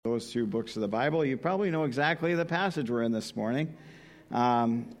goes through books of the Bible, you probably know exactly the passage we're in this morning.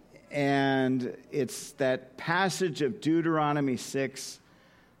 And it's that passage of Deuteronomy 6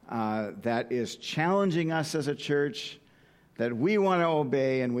 that is challenging us as a church, that we want to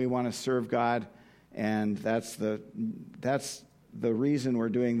obey and we want to serve God. And that's the reason we're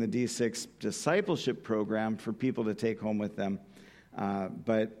doing the D6 discipleship program for people to take home with them.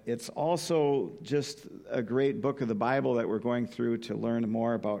 But it's also just a great book of the Bible that we're going through to learn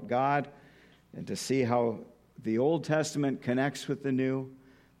more about God and to see how the Old Testament connects with the New,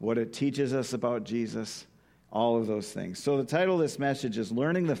 what it teaches us about Jesus, all of those things. So the title of this message is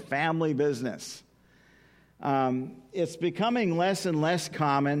Learning the Family Business. It's becoming less and less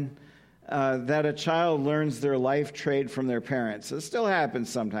common that a child learns their life trade from their parents. It still happens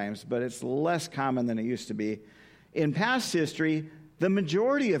sometimes, but it's less common than it used to be. In past history, the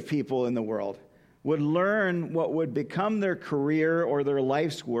majority of people in the world would learn what would become their career or their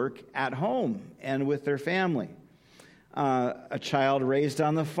life's work at home and with their family. A child raised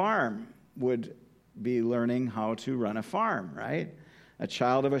on the farm would be learning how to run a farm, right? A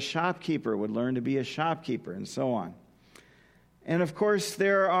child of a shopkeeper would learn to be a shopkeeper, and so on. And of course,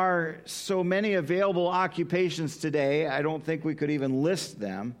 there are so many available occupations today, I don't think we could even list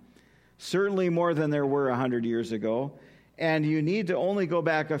them, certainly more than there were 100 years ago. And you need to only go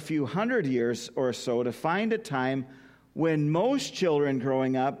back a few hundred years or so to find a time when most children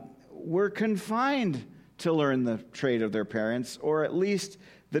growing up were confined to learn the trade of their parents, or at least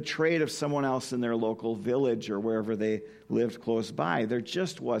the trade of someone else in their local village or wherever they lived close by. There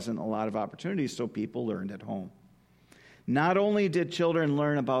just wasn't a lot of opportunities, so people learned at home. Not only did children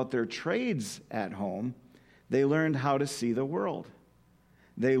learn about their trades at home, they learned how to see the world.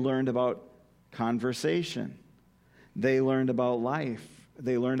 They learned about conversation. They learned about life.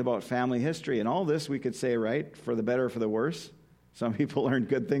 They learned about family history. And all this we could say, right, for the better or for the worse. Some people learned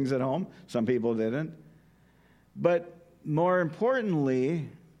good things at home. Some people didn't. But more importantly,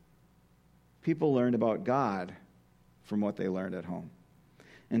 people learned about God from what they learned at home.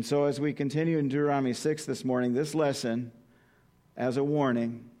 And so as we continue in Deuteronomy 6 this morning, this lesson, as a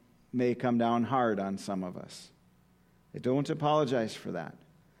warning, may come down hard on some of us. I don't apologize for that.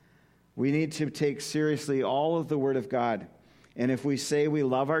 We need to take seriously all of the Word of God. And if we say we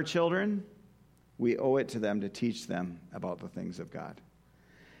love our children, we owe it to them to teach them about the things of God.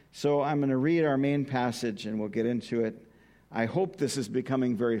 So I'm going to read our main passage and we'll get into it. I hope this is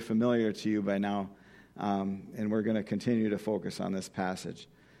becoming very familiar to you by now, and we're going to continue to focus on this passage.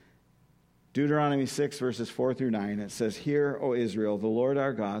 Deuteronomy 6, verses 4 through 9, it says, "Hear, O Israel, the Lord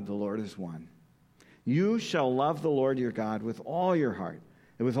our God, the Lord is one. You shall love the Lord your God with all your heart,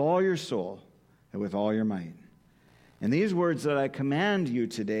 and with all your soul, and with all your might. And these words that I command you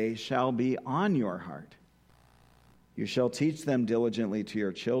today shall be on your heart. You shall teach them diligently to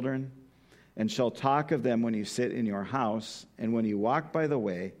your children, and shall talk of them when you sit in your house, and when you walk by the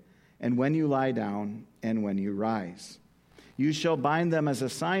way, and when you lie down, and when you rise. You shall bind them as a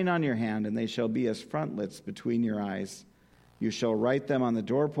sign on your hand, and they shall be as frontlets between your eyes. You shall write them on the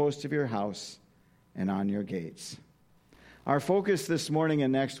doorpost of your house and on your gates." Our focus this morning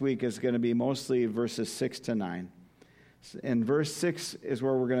and next week is going to be mostly verses 6 to 9. And verse 6 is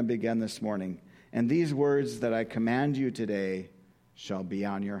where we're going to begin this morning. "And these words that I command you today shall be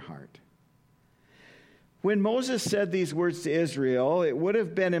on your heart." When Moses said these words to Israel, it would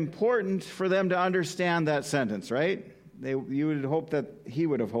have been important for them to understand that sentence, right? He would have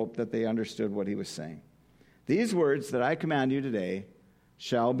hoped that they understood what he was saying. "These words that I command you today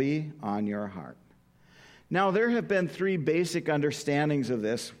shall be on your heart." Now, there have been three basic understandings of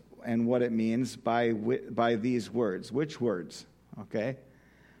this and what it means by these words. Which words? Okay.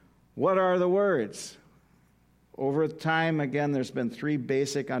 What are the words? Over time, again, there's been three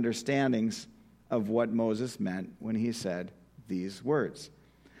basic understandings of what Moses meant when he said these words.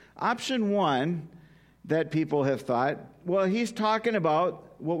 Option one that people have thought, well, he's talking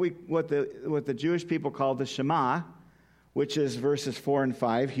about what the Jewish people call the Shema, which is verses 4 and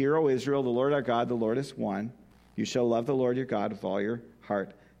 5. "Hear, O Israel, the Lord our God, the Lord is one. You shall love the Lord your God with all your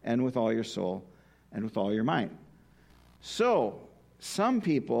heart and with all your soul and with all your mind." So, some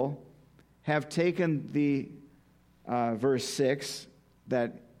people have taken the verse 6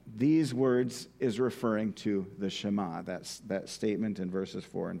 that these words is referring to the Shema, that statement in verses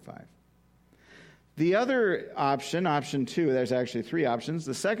 4 and 5. The other option, option 2, there's actually three options.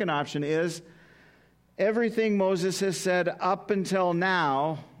 The second option is everything Moses has said up until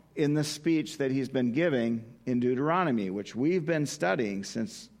now in the speech that he's been giving in Deuteronomy, which we've been studying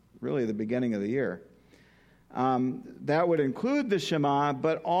since really the beginning of the year. That would include the Shema,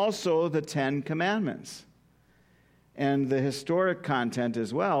 but also the 10 Commandments. and the historic content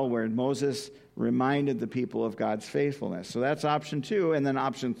as well, where Moses reminded the people of God's faithfulness. So that's option 2. And then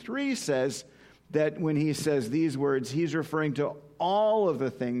option 3 says that when he says these words, he's referring to all of the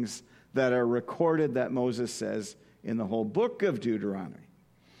things that are recorded that Moses says in the whole book of Deuteronomy.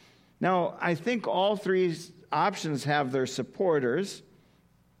 Now, I think all 3 options have their supporters,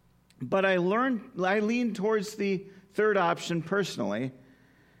 but I lean towards the third option personally,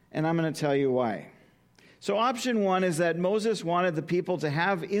 and I'm going to tell you why. So option 1 is that Moses wanted the people to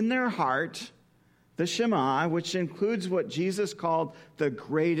have in their heart the Shema, which includes what Jesus called the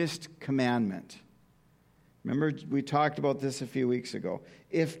greatest commandment. Remember, we talked about this a few weeks ago.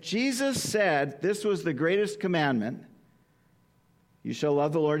 If Jesus said this was the greatest commandment, you shall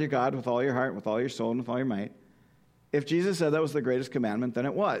love the Lord your God with all your heart, with all your soul, and with all your might. If Jesus said that was the greatest commandment, then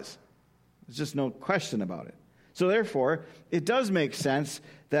it was. There's just no question about it. So therefore, it does make sense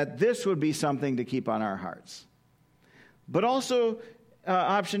that this would be something to keep on our hearts. But also,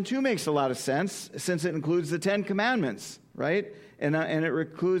 option 2 makes a lot of sense, since it includes the 10 Commandments, right? And it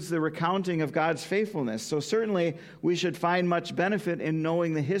includes the recounting of God's faithfulness. So certainly, we should find much benefit in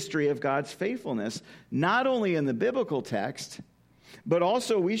knowing the history of God's faithfulness, not only in the biblical text, but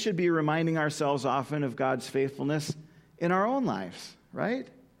also we should be reminding ourselves often of God's faithfulness in our own lives, right?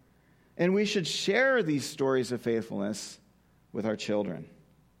 And we should share these stories of faithfulness with our children.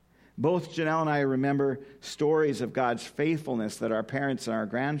 Both Janelle and I remember stories of God's faithfulness that our parents and our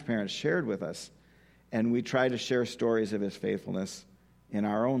grandparents shared with us, and we try to share stories of his faithfulness in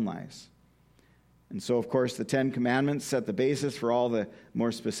our own lives. And so, of course, the 10 Commandments set the basis for all the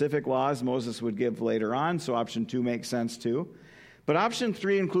more specific laws Moses would give later on, so option 2 makes sense too. But option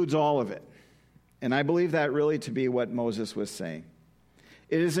 3 includes all of it, and I believe that really to be what Moses was saying.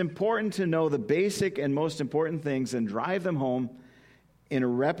 It is important to know the basic and most important things and drive them home in a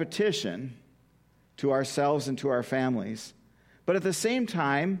repetition to ourselves and to our families. But at the same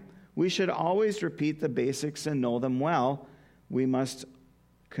time, we should always repeat the basics and know them well. We must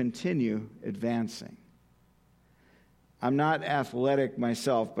continue advancing. I'm not athletic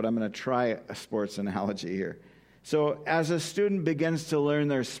myself, but I'm going to try a sports analogy here. So as a student begins to learn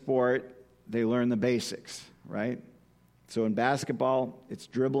their sport, they learn the basics, right? So in basketball, it's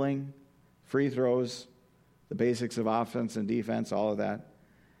dribbling, free throws, the basics of offense and defense, all of that.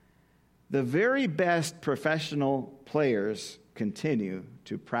 The very best professional players continue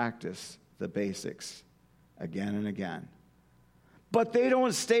to practice the basics again and again. But they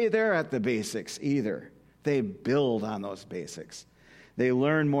don't stay there at the basics either. They build on those basics. They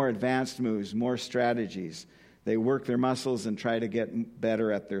learn more advanced moves, more strategies. They work their muscles and try to get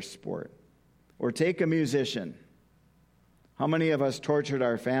better at their sport. Or take a musician. How many of us tortured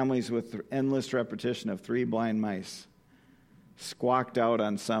our families with endless repetition of 3 blind mice, squawked out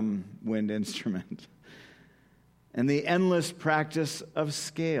on some wind instrument, and the endless practice of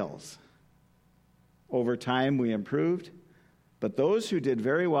scales? Over time, we improved, but those who did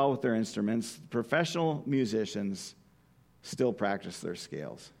very well with their instruments, professional musicians, still practice their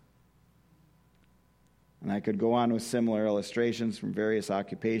scales. And I could go on with similar illustrations from various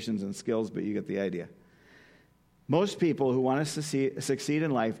occupations and skills, but you get the idea. Most people who want to succeed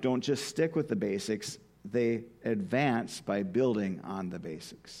in life don't just stick with the basics, they advance by building on the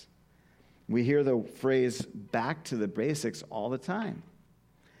basics. We hear the phrase, back to the basics, all the time.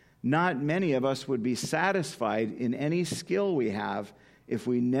 Not many of us would be satisfied in any skill we have if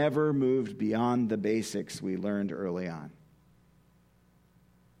we never moved beyond the basics we learned early on.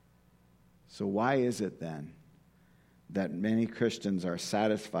 So why is it then that many Christians are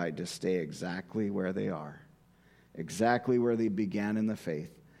satisfied to stay exactly where they are? Exactly where they began in the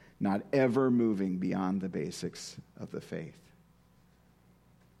faith, not ever moving beyond the basics of the faith.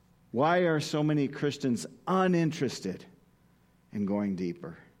 Why are so many Christians uninterested in going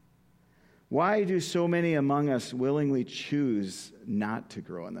deeper? Why do so many among us willingly choose not to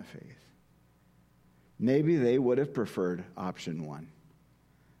grow in the faith? Maybe they would have preferred option 1.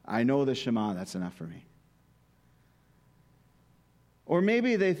 I know the Shema, that's enough for me. Or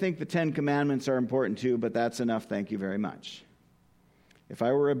maybe they think the 10 Commandments are important too, but that's enough, thank you very much. If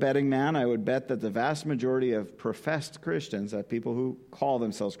I were a betting man, I would bet that the vast majority of professed Christians, that people who call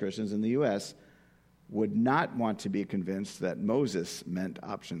themselves Christians in the U.S., would not want to be convinced that Moses meant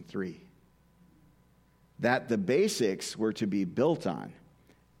option 3. That the basics were to be built on,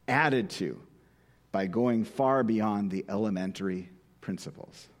 added to, by going far beyond the elementary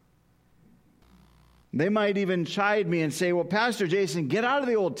principles. They might even chide me and say, well, Pastor Jason, get out of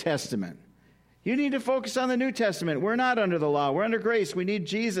the Old Testament. You need to focus on the New Testament. We're not under the law. We're under grace. We need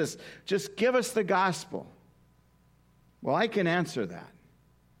Jesus. Just give us the gospel. Well, I can answer that.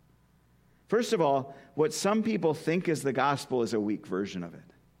 First of all, what some people think is the gospel is a weak version of it.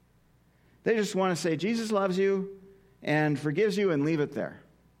 They just want to say, Jesus loves you and forgives you and leave it there.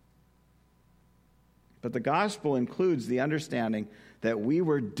 But the gospel includes the understanding that we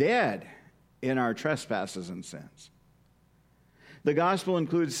were dead in our trespasses and sins. The gospel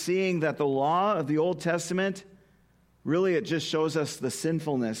includes seeing that the law of the Old Testament, really it just shows us the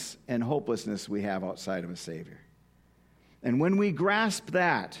sinfulness and hopelessness we have outside of a Savior. And when we grasp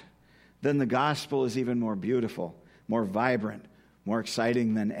that, then the gospel is even more beautiful, more vibrant, more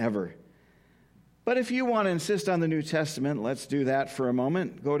exciting than ever. But if you want to insist on the New Testament, let's do that for a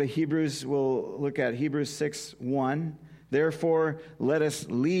moment. Go to Hebrews. We'll look at Hebrews 6:1. Therefore, let us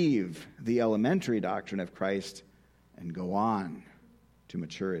leave the elementary doctrine of Christ and go on to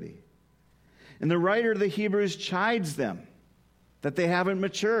maturity. And the writer of the Hebrews chides them that they haven't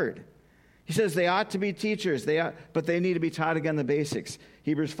matured. He says they ought to be teachers, but they need to be taught again the basics.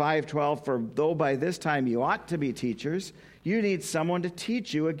 Hebrews 5:12, for though by this time you ought to be teachers, you need someone to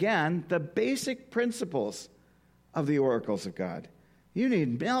teach you again the basic principles of the oracles of God. You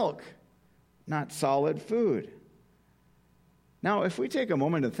need milk, not solid food. Now, if we take a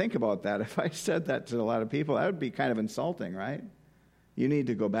moment to think about that, if I said that to a lot of people, that would be kind of insulting, right? You need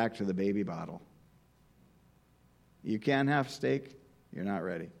to go back to the baby bottle. You can't have steak, you're not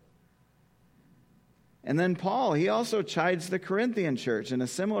ready. And then Paul, he also chides the Corinthian church in a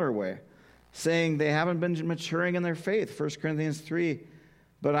similar way, saying they haven't been maturing in their faith. 1 Corinthians 3,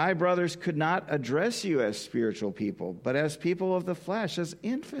 but I, brothers, could not address you as spiritual people, but as people of the flesh, as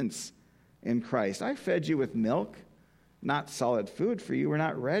infants in Christ. I fed you with milk, not solid food, for you were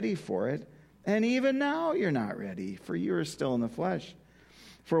not ready for it. And even now you're not ready, for you are still in the flesh.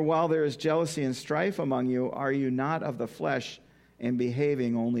 For while there is jealousy and strife among you, are you not of the flesh and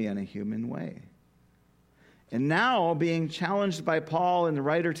behaving only in a human way? And now, being challenged by Paul and the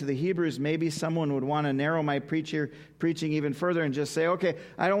writer to the Hebrews, maybe someone would want to narrow my preaching even further and just say, okay,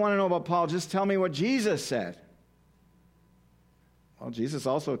 I don't want to know about Paul, just tell me what Jesus said. Well, Jesus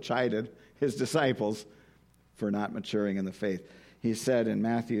also chided his disciples for not maturing in the faith. He said in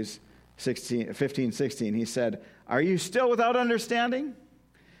Matthew 15:16, he said, are you still without understanding?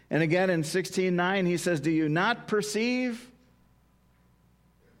 And again in 16:9, he says, do you not perceive?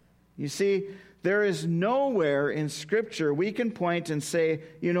 You see, there is nowhere in Scripture we can point and say,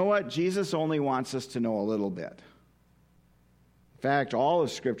 you know what, Jesus only wants us to know a little bit. In fact, all of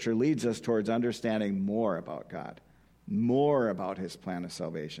Scripture leads us towards understanding more about God, more about his plan of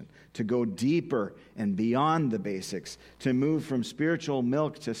salvation, to go deeper and beyond the basics, to move from spiritual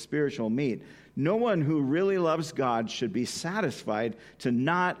milk to spiritual meat. No one who really loves God should be satisfied to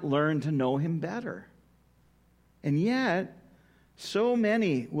not learn to know him better. And yet, so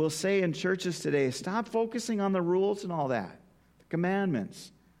many will say in churches today, stop focusing on the rules and all that, the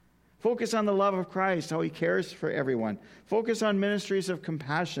commandments. Focus on the love of Christ, how he cares for everyone. Focus on ministries of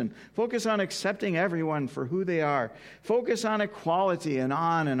compassion. Focus on accepting everyone for who they are. Focus on equality and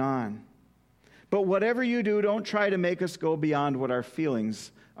on and on. But whatever you do, don't try to make us go beyond what our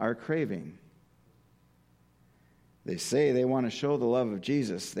feelings are craving. They say they want to show the love of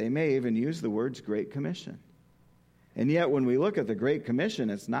Jesus. They may even use the words Great Commission. And yet when we look at the Great Commission,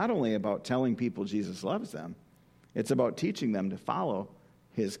 it's not only about telling people Jesus loves them, it's about teaching them to follow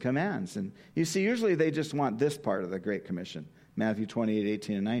his commands. And you see, usually they just want this part of the Great Commission, Matthew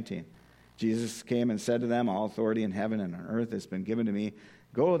 28:18 and 19. Jesus came and said to them, all authority in heaven and on earth has been given to me.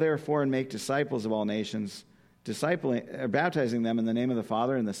 Go therefore and make disciples of all nations, baptizing them in the name of the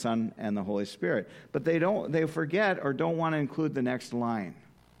Father and the Son and the Holy Spirit. But they forget or don't want to include the next line.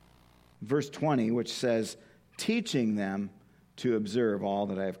 Verse 20, which says, teaching them to observe all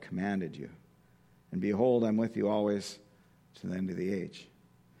that I have commanded you. And behold, I'm with you always to the end of the age.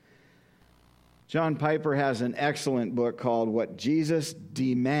 John Piper has an excellent book called What Jesus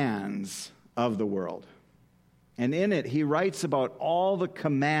Demands of the World. And in it, he writes about all the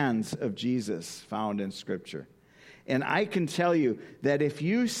commands of Jesus found in Scripture. And I can tell you that if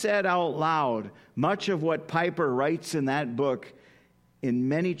you said out loud much of what Piper writes in that book, in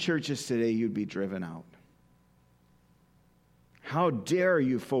many churches today, you'd be driven out. How dare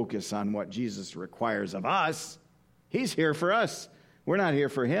you focus on what Jesus requires of us? He's here for us. We're not here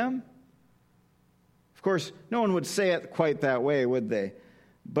for him. Of course, no one would say it quite that way, would they?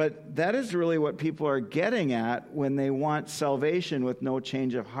 But that is really what people are getting at when they want salvation with no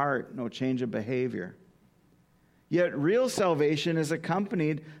change of heart, no change of behavior. Yet real salvation is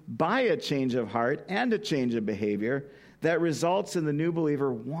accompanied by a change of heart and a change of behavior that results in the new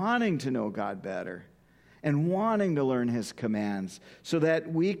believer wanting to know God better and wanting to learn his commands so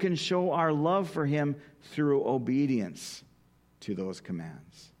that we can show our love for him through obedience to those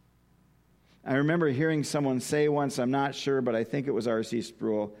commands. I remember hearing someone say once, I'm not sure, but I think it was R.C.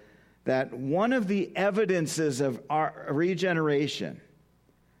 Sproul, that one of the evidences of our regeneration,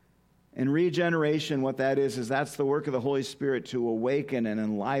 and regeneration, what that is that's the work of the Holy Spirit to awaken and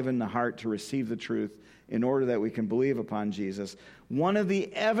enliven the heart to receive the truth in order that we can believe upon Jesus. One of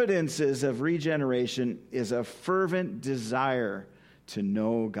the evidences of regeneration is a fervent desire to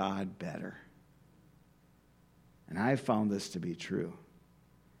know God better. And I found this to be true.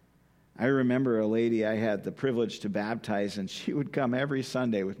 I remember a lady I had the privilege to baptize, and she would come every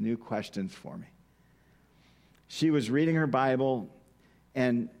Sunday with new questions for me. She was reading her Bible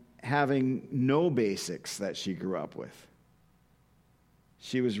and having no basics that she grew up with.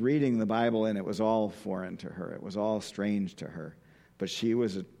 She was reading the Bible, and it was all foreign to her. It was all strange to her. But she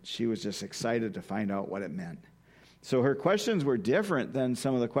was just excited to find out what it meant. So her questions were different than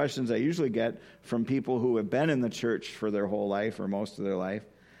some of the questions I usually get from people who have been in the church for their whole life or most of their life.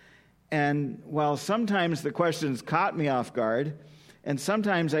 And while sometimes the questions caught me off guard, and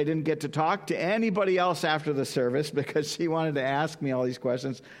sometimes I didn't get to talk to anybody else after the service because she wanted to ask me all these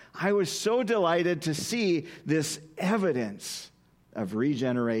questions, I was so delighted to see this evidence of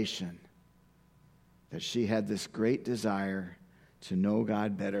regeneration, that she had this great desire to know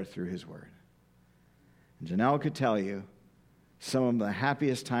God better through His Word. And Janelle could tell you some of the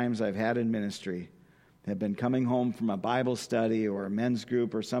happiest times I've had in ministry have been coming home from a Bible study or a men's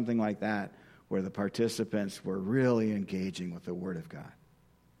group or something like that, where the participants were really engaging with the Word of God.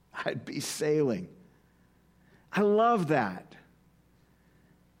 I'd be sailing. I love that.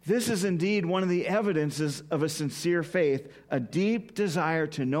 This is indeed one of the evidences of a sincere faith, a deep desire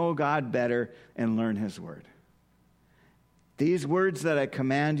to know God better and learn His Word. These words that I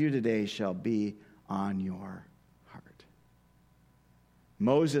command you today shall be on your heart.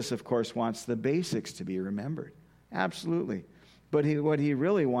 Moses, of course, wants the basics to be remembered. Absolutely. But what he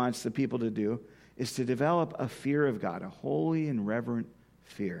really wants the people to do is to develop a fear of God, a holy and reverent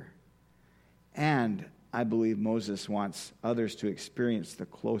fear. And I believe Moses wants others to experience the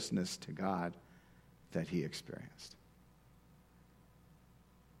closeness to God that he experienced.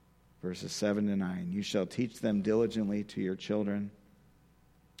 Verses 7 to 9, you shall teach them diligently to your children,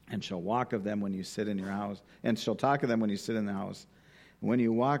 and shall walk of them when you sit in your house, and shall talk of them when you sit in the house, and when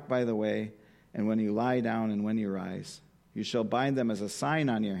you walk by the way, and when you lie down, and when you rise. You shall bind them as a sign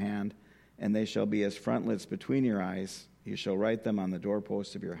on your hand, and they shall be as frontlets between your eyes. You shall write them on the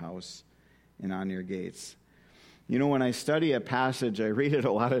doorposts of your house and on your gates. You know, when I study a passage, I read it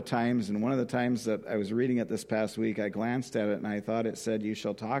a lot of times, and one of the times that I was reading it this past week, I glanced at it, and I thought it said, you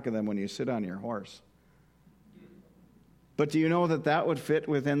shall talk of them when you sit on your horse. But do you know that that would fit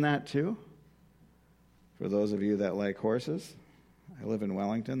within that too? For those of you that like horses, I live in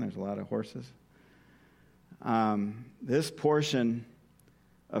Wellington, there's a lot of horses. This portion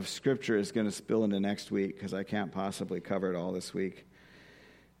of Scripture is going to spill into next week because I can't possibly cover it all this week.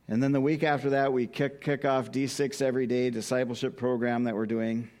 And then the week after that, we kick off D6 Everyday discipleship program that we're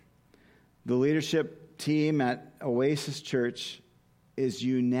doing. The leadership team at Oasis Church is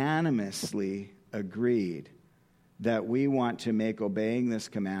unanimously agreed that we want to make obeying this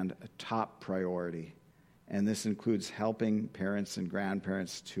command a top priority. And this includes helping parents and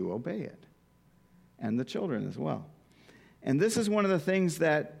grandparents to obey it, and the children as well. And this is one of the things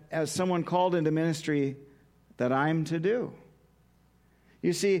that, as someone called into ministry, that I'm to do.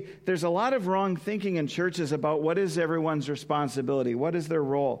 You see, there's a lot of wrong thinking in churches about what is everyone's responsibility, what is their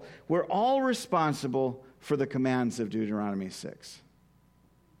role. We're all responsible for the commands of Deuteronomy 6.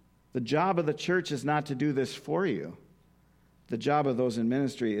 The job of the church is not to do this for you. The job of those in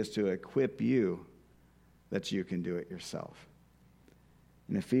ministry is to equip you that you can do it yourself.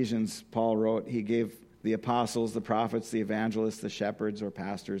 In Ephesians, Paul wrote, he gave the apostles, the prophets, the evangelists, the shepherds or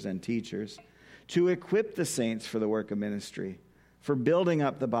pastors and teachers to equip the saints for the work of ministry, for building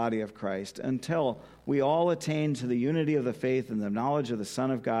up the body of Christ until we all attain to the unity of the faith and the knowledge of the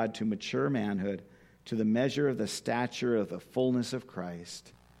Son of God, to mature manhood, to the measure of the stature of the fullness of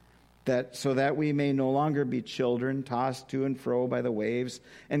Christ, so that we may no longer be children, tossed to and fro by the waves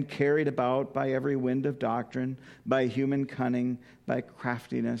and carried about by every wind of doctrine, by human cunning, by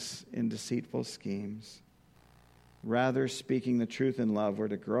craftiness in deceitful schemes. Rather, speaking the truth in love, we're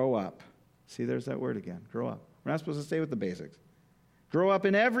to grow up. See, there's that word again, grow up. We're not supposed to stay with the basics. Grow up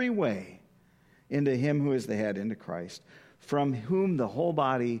in every way into Him who is the head, into Christ, from whom the whole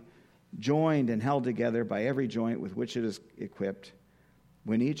body, joined and held together by every joint with which it is equipped,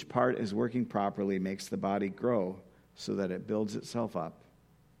 when each part is working properly, makes the body grow so that it builds itself up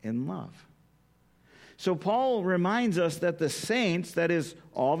in love. So Paul reminds us that the saints, that is,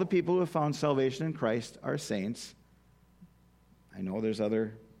 all the people who have found salvation in Christ, are saints. I know there's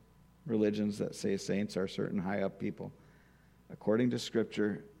other religions that say saints are certain high up people. According to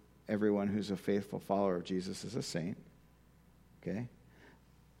Scripture, everyone who's a faithful follower of Jesus is a saint. Okay?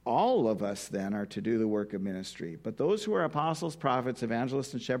 All of us then are to do the work of ministry. But those who are apostles, prophets,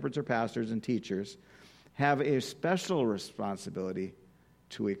 evangelists, and shepherds or pastors and teachers have a special responsibility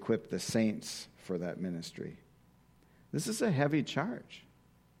to equip the saints for that ministry. This is a heavy charge.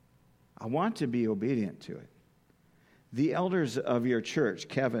 I want to be obedient to it. The elders of your church,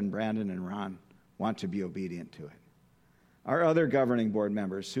 Kevin, Brandon, and Ron, want to be obedient to it. Our other governing board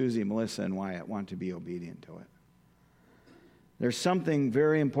members, Susie, Melissa, and Wyatt, want to be obedient to it. There's something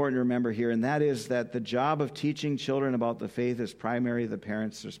very important to remember here, and that is that the job of teaching children about the faith is primarily the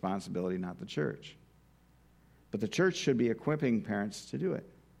parents' responsibility, not the church. But the church should be equipping parents to do it.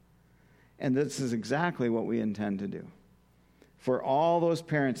 And this is exactly what we intend to do. For all those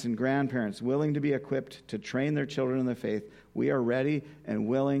parents and grandparents willing to be equipped to train their children in the faith, we are ready and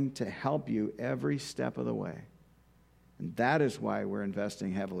willing to help you every step of the way. And that is why we're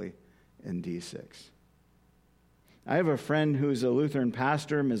investing heavily in D6. I have a friend who's a Lutheran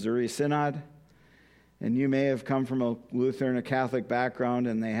pastor, Missouri Synod, and you may have come from a Lutheran or Catholic background,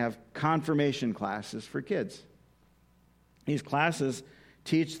 and they have confirmation classes for kids. These classes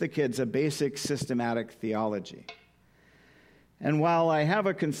teach the kids a basic systematic theology. And while I have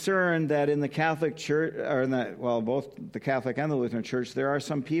a concern that in the Catholic Church, or both the Catholic and the Lutheran Church, there are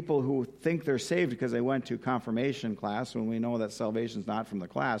some people who think they're saved because they went to confirmation class, when we know that salvation's not from the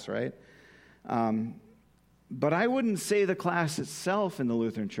class, right? But I wouldn't say the class itself in the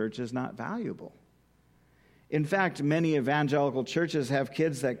Lutheran Church is not valuable. In fact, many evangelical churches have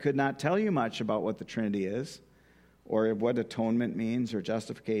kids that could not tell you much about what the Trinity is, or what atonement means, or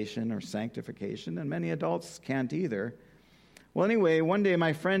justification, or sanctification, and many adults can't either. Well, anyway, one day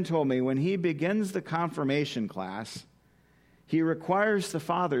my friend told me when he begins the confirmation class, he requires the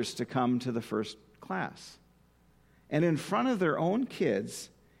fathers to come to the first class. And in front of their own kids,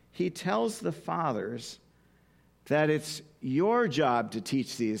 he tells the fathers that it's your job to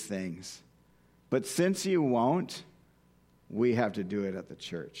teach these things, but since you won't, we have to do it at the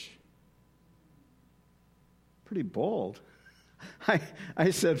church. Pretty bold. I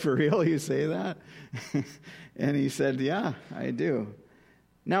said, for real, you say that? And he said, yeah, I do.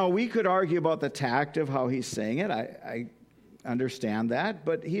 Now, we could argue about the tact of how he's saying it. I understand that,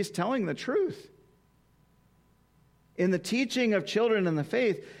 but he's telling the truth. In the teaching of children in the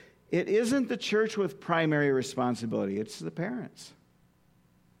faith, it isn't the church with primary responsibility, it's the parents.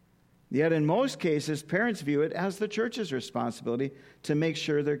 Yet in most cases, parents view it as the church's responsibility to make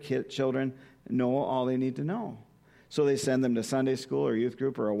sure their children know all they need to know. So they send them to Sunday school or youth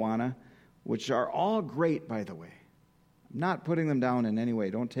group or Awana, which are all great, by the way. I'm not putting them down in any way.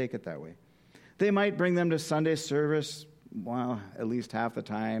 Don't take it that way. They might bring them to Sunday service, at least half the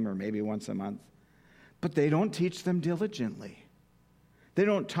time or maybe once a month. But they don't teach them diligently. They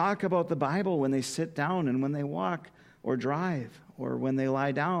don't talk about the Bible when they sit down and when they walk or drive or when they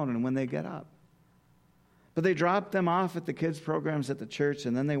lie down and when they get up. But they drop them off at the kids' programs at the church,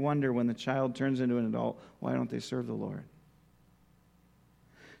 and then they wonder when the child turns into an adult, why don't they serve the Lord?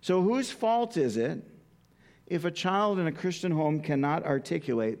 So whose fault is it if a child in a Christian home cannot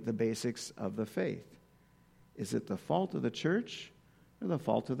articulate the basics of the faith? Is it the fault of the church or the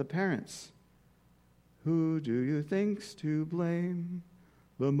fault of the parents? Who do you think's to blame?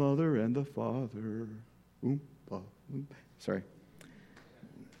 The mother and the father. Oompa, oompa. Sorry.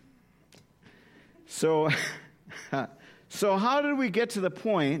 So how did we get to the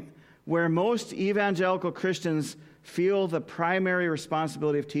point where most evangelical Christians feel the primary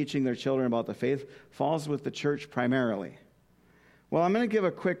responsibility of teaching their children about the faith falls with the church primarily? Well, I'm going to give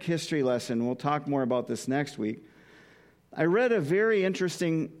a quick history lesson. We'll talk more about this next week. I read a very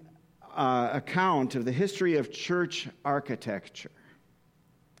interesting account of the history of church architecture.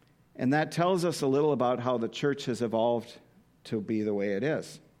 And that tells us a little about how the church has evolved to be the way it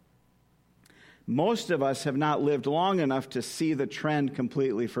is. Most of us have not lived long enough to see the trend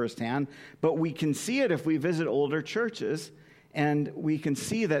completely firsthand, but we can see it if we visit older churches, and we can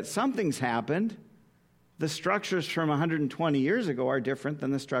see that something's happened. The structures from 120 years ago are different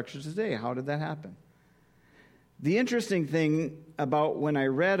than the structures today. How did that happen? The interesting thing about when I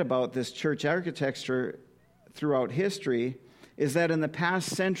read about this church architecture throughout history is that in the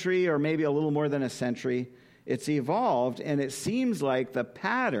past century, or maybe a little more than a century, it's evolved, and it seems like the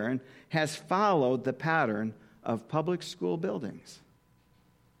pattern has followed the pattern of public school buildings.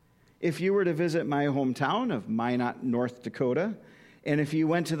 If you were to visit my hometown of Minot, North Dakota, and if you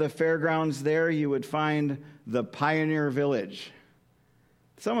went to the fairgrounds there, you would find the Pioneer Village.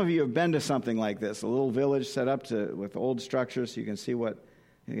 Some of you have been to something like this, a little village set up with old structures so you can see what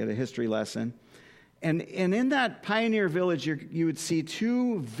You get a history lesson. And in that pioneer village, you would see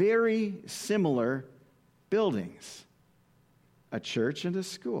two very similar buildings, a church and a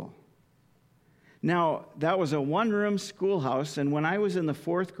school. Now, that was a one-room schoolhouse, and when I was in the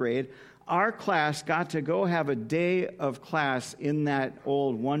 4th grade, our class got to go have a day of class in that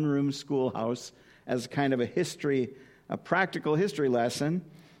old one-room schoolhouse as kind of a practical history lesson.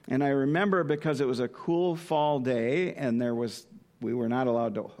 And I remember because it was a cool fall day, and we were not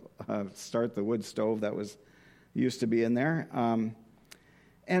allowed to start the wood stove that used to be in there.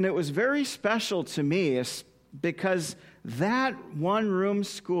 And it was very special to me because that one-room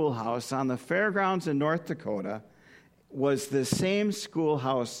schoolhouse on the fairgrounds in North Dakota was the same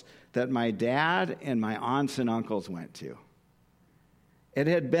schoolhouse that my dad and my aunts and uncles went to. It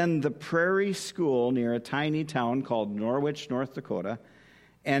had been the Prairie School near a tiny town called Norwich, North Dakota,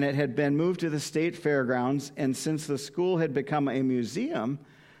 and it had been moved to the state fairgrounds, and since the school had become a museum,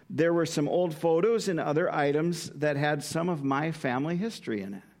 there were some old photos and other items that had some of my family history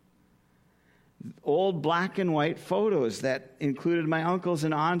in it. Old black and white photos that included my uncles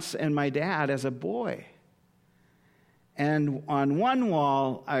and aunts and my dad as a boy. And on one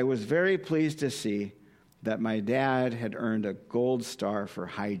wall, I was very pleased to see that my dad had earned a gold star for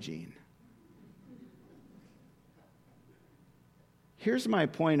hygiene. Here's my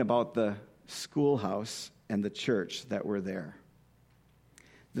point about the schoolhouse and the church that were there.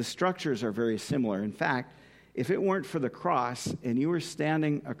 The structures are very similar. In fact, if it weren't for the cross and you were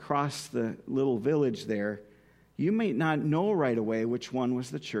standing across the little village there, you might not know right away which one was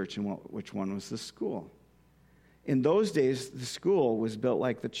the church and which one was the school. In those days, the school was built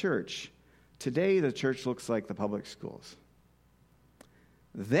like the church. Today, the church looks like the public schools.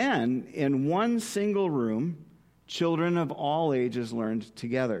 Then, in one single room, children of all ages learned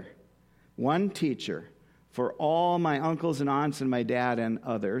together. One teacher for all my uncles and aunts and my dad and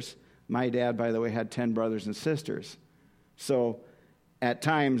others. My dad, by the way, had 10 brothers and sisters. So, at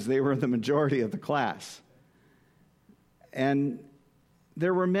times, they were the majority of the class. And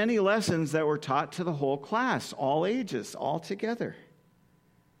there were many lessons that were taught to the whole class, all ages, all together.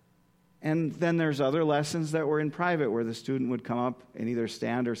 And then there's other lessons that were in private where the student would come up and either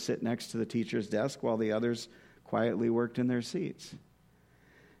stand or sit next to the teacher's desk while the others quietly worked in their seats.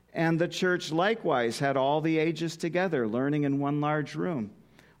 And the church likewise had all the ages together, learning in one large room,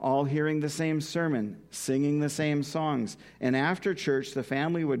 all hearing the same sermon, singing the same songs. And after church, the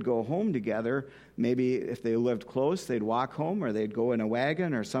family would go home together. Maybe if they lived close, they'd walk home, or they'd go in a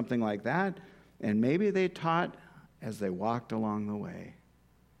wagon or something like that. And maybe they taught as they walked along the way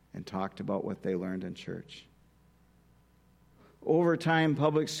and talked about what they learned in church. Over time,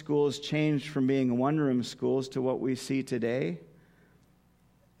 public schools changed from being one-room schools to what we see today.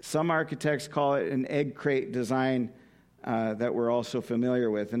 Some architects call it an egg crate design that we're also familiar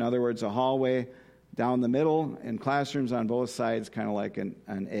with. In other words, a hallway down the middle and classrooms on both sides, kind of like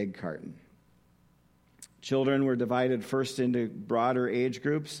an egg carton. Children were divided first into broader age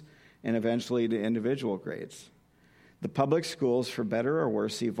groups and eventually to individual grades. The public schools, for better or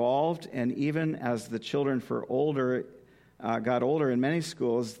worse, evolved, and even as the children got older in many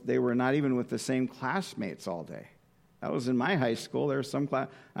schools, they were not even with the same classmates all day. That was in my high school. There was some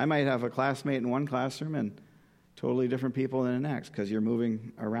I might have a classmate in one classroom and totally different people in the next because you're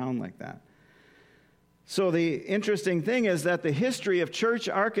moving around like that. So the interesting thing is that the history of church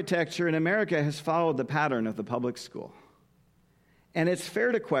architecture in America has followed the pattern of the public school. And it's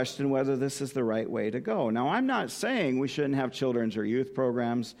fair to question whether this is the right way to go. Now, I'm not saying we shouldn't have children's or youth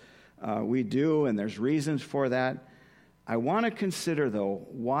programs. We do, and there's reasons for that. I want to consider, though,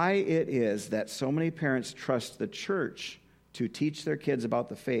 why it is that so many parents trust the church to teach their kids about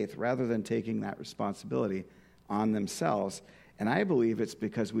the faith rather than taking that responsibility on themselves. And I believe it's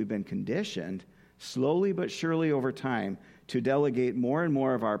because we've been conditioned, slowly but surely over time, to delegate more and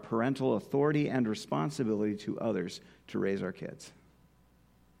more of our parental authority and responsibility to others to raise our kids.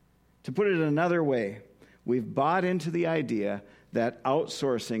 To put it another way, we've bought into the idea that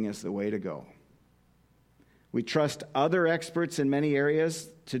outsourcing is the way to go. We trust other experts in many areas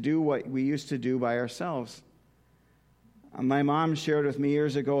to do what we used to do by ourselves. My mom shared with me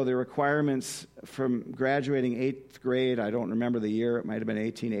years ago the requirements from graduating 8th grade. I don't remember the year. It might have been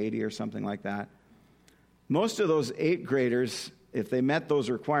 1880 or something like that. Most of those 8th graders, if they met those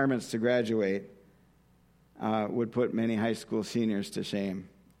requirements to graduate, would put many high school seniors to shame,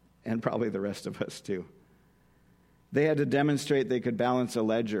 and probably the rest of us too. They had to demonstrate they could balance a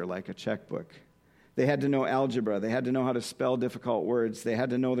ledger like a checkbook. They had to know algebra. They had to know how to spell difficult words. They had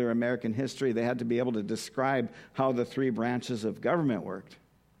to know their American history. They had to be able to describe how the 3 branches of government worked.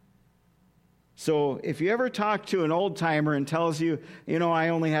 So if you ever talk to an old-timer and tells you, I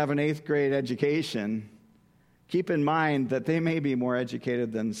only have an 8th grade education, keep in mind that they may be more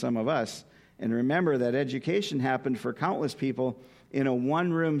educated than some of us. And remember that education happened for countless people in a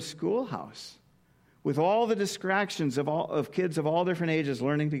one-room schoolhouse with all the distractions of kids of all different ages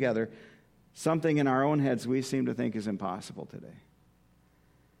learning together, something in our own heads we seem to think is impossible today.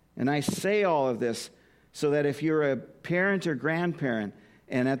 And I say all of this so that if you're a parent or grandparent,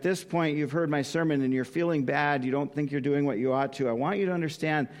 and at this point you've heard my sermon and you're feeling bad, you don't think you're doing what you ought to, I want you to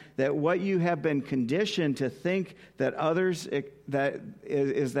understand that what you have been conditioned to think that others,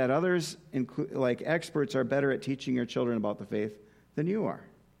 like experts, are better at teaching your children about the faith than you are.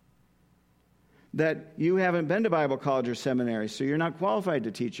 That you haven't been to Bible college or seminary, so you're not qualified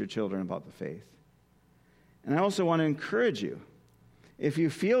to teach your children about the faith. And I also want to encourage you, if you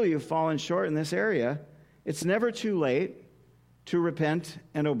feel you've fallen short in this area, it's never too late to repent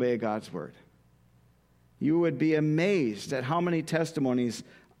and obey God's word. You would be amazed at how many testimonies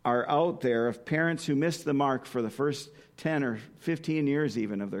are out there of parents who missed the mark for the first 10 or 15 years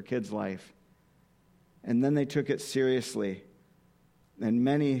even of their kid's life. And then they took it seriously. And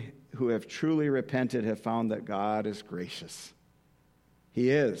many who have truly repented have found that God is gracious. He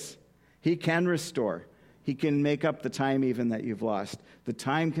is. He can restore. He can make up the time even that you've lost. The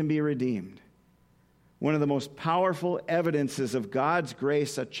time can be redeemed. One of the most powerful evidences of God's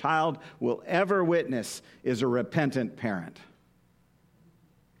grace a child will ever witness is a repentant parent.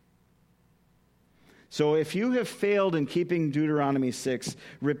 So if you have failed in keeping Deuteronomy 6,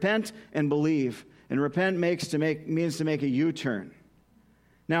 repent and believe. And repent means to make a U-turn.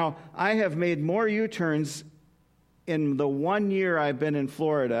 Now, I have made more U-turns in the 1 year I've been in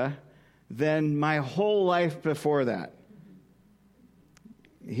Florida than my whole life before that.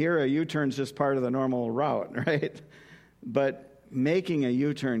 Here, a U-turn is just part of the normal route, right? But making a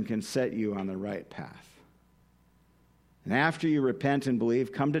U-turn can set you on the right path. And after you repent and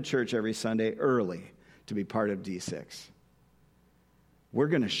believe, come to church every Sunday early to be part of D6. We're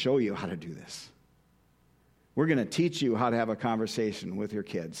going to show you how to do this. We're going to teach you how to have a conversation with your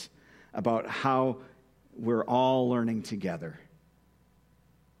kids about how we're all learning together.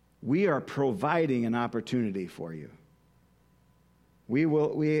 We are providing an opportunity for you.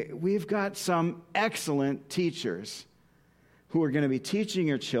 We've got some excellent teachers who are going to be teaching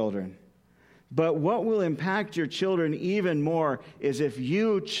your children. But what will impact your children even more is if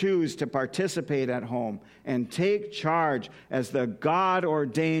you choose to participate at home and take charge as the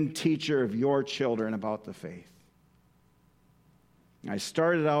God-ordained teacher of your children about the faith. I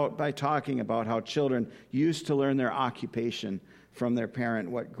started out by talking about how children used to learn their occupation from their parent.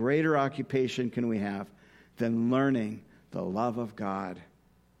 What greater occupation can we have than learning the love of God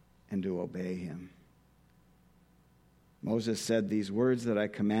and to obey him? Moses said, "These words that I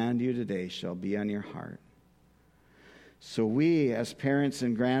command you today shall be on your heart." So we, as parents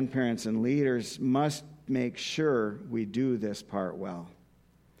and grandparents and leaders, must make sure we do this part well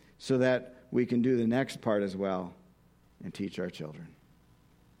so that we can do the next part as well and teach our children.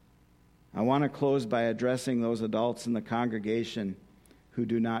 I want to close by addressing those adults in the congregation who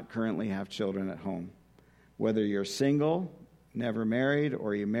do not currently have children at home. Whether you're single, never married,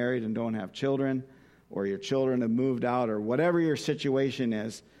 or you're married and don't have children, or your children have moved out, or whatever your situation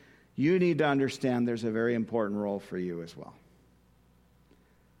is, you need to understand there's a very important role for you as well.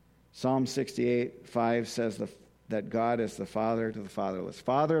 Psalm 68:5 says that God is the father to the fatherless.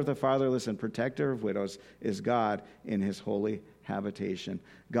 Father of the fatherless and protector of widows is God in his holy habitation.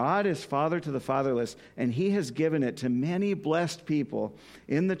 God is father to the fatherless, and he has given it to many blessed people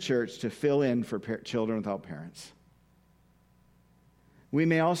in the church to fill in for children without parents. We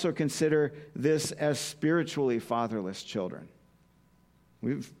may also consider this as spiritually fatherless children.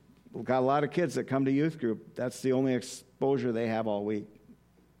 We've got a lot of kids that come to youth group. That's the only exposure they have all week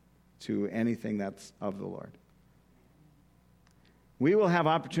to anything that's of the Lord. We will have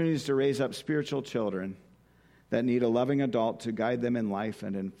opportunities to raise up spiritual children that need a loving adult to guide them in life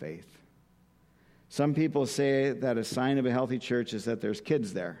and in faith. Some people say that a sign of a healthy church is that there's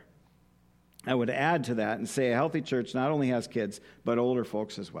kids there. I would add to that and say a healthy church not only has kids, but older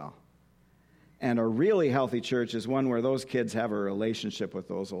folks as well. And a really healthy church is one where those kids have a relationship with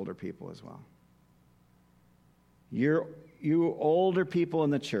those older people as well. You older people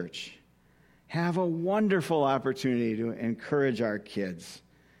in the church have a wonderful opportunity to encourage our kids.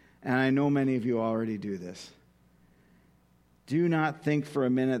 And I know many of you already do this. Do not think for a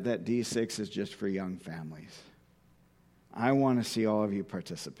minute that D6 is just for young families. I want to see all of you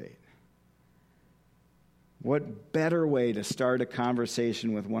participate. What better way to start a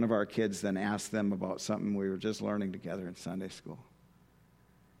conversation with one of our kids than ask them about something we were just learning together in Sunday school?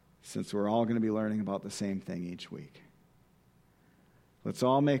 since we're all going to be learning about the same thing each week. Let's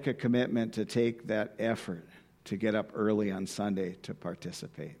all make a commitment to take that effort to get up early on Sunday to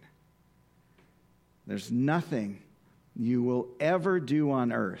participate. There's nothing you will ever do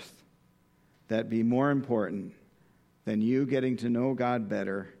on earth that'd be more important than you getting to know God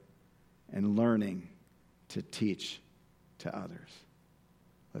better and learning to teach to others.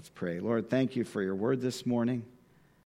 Let's pray. Lord, thank you for your word this morning.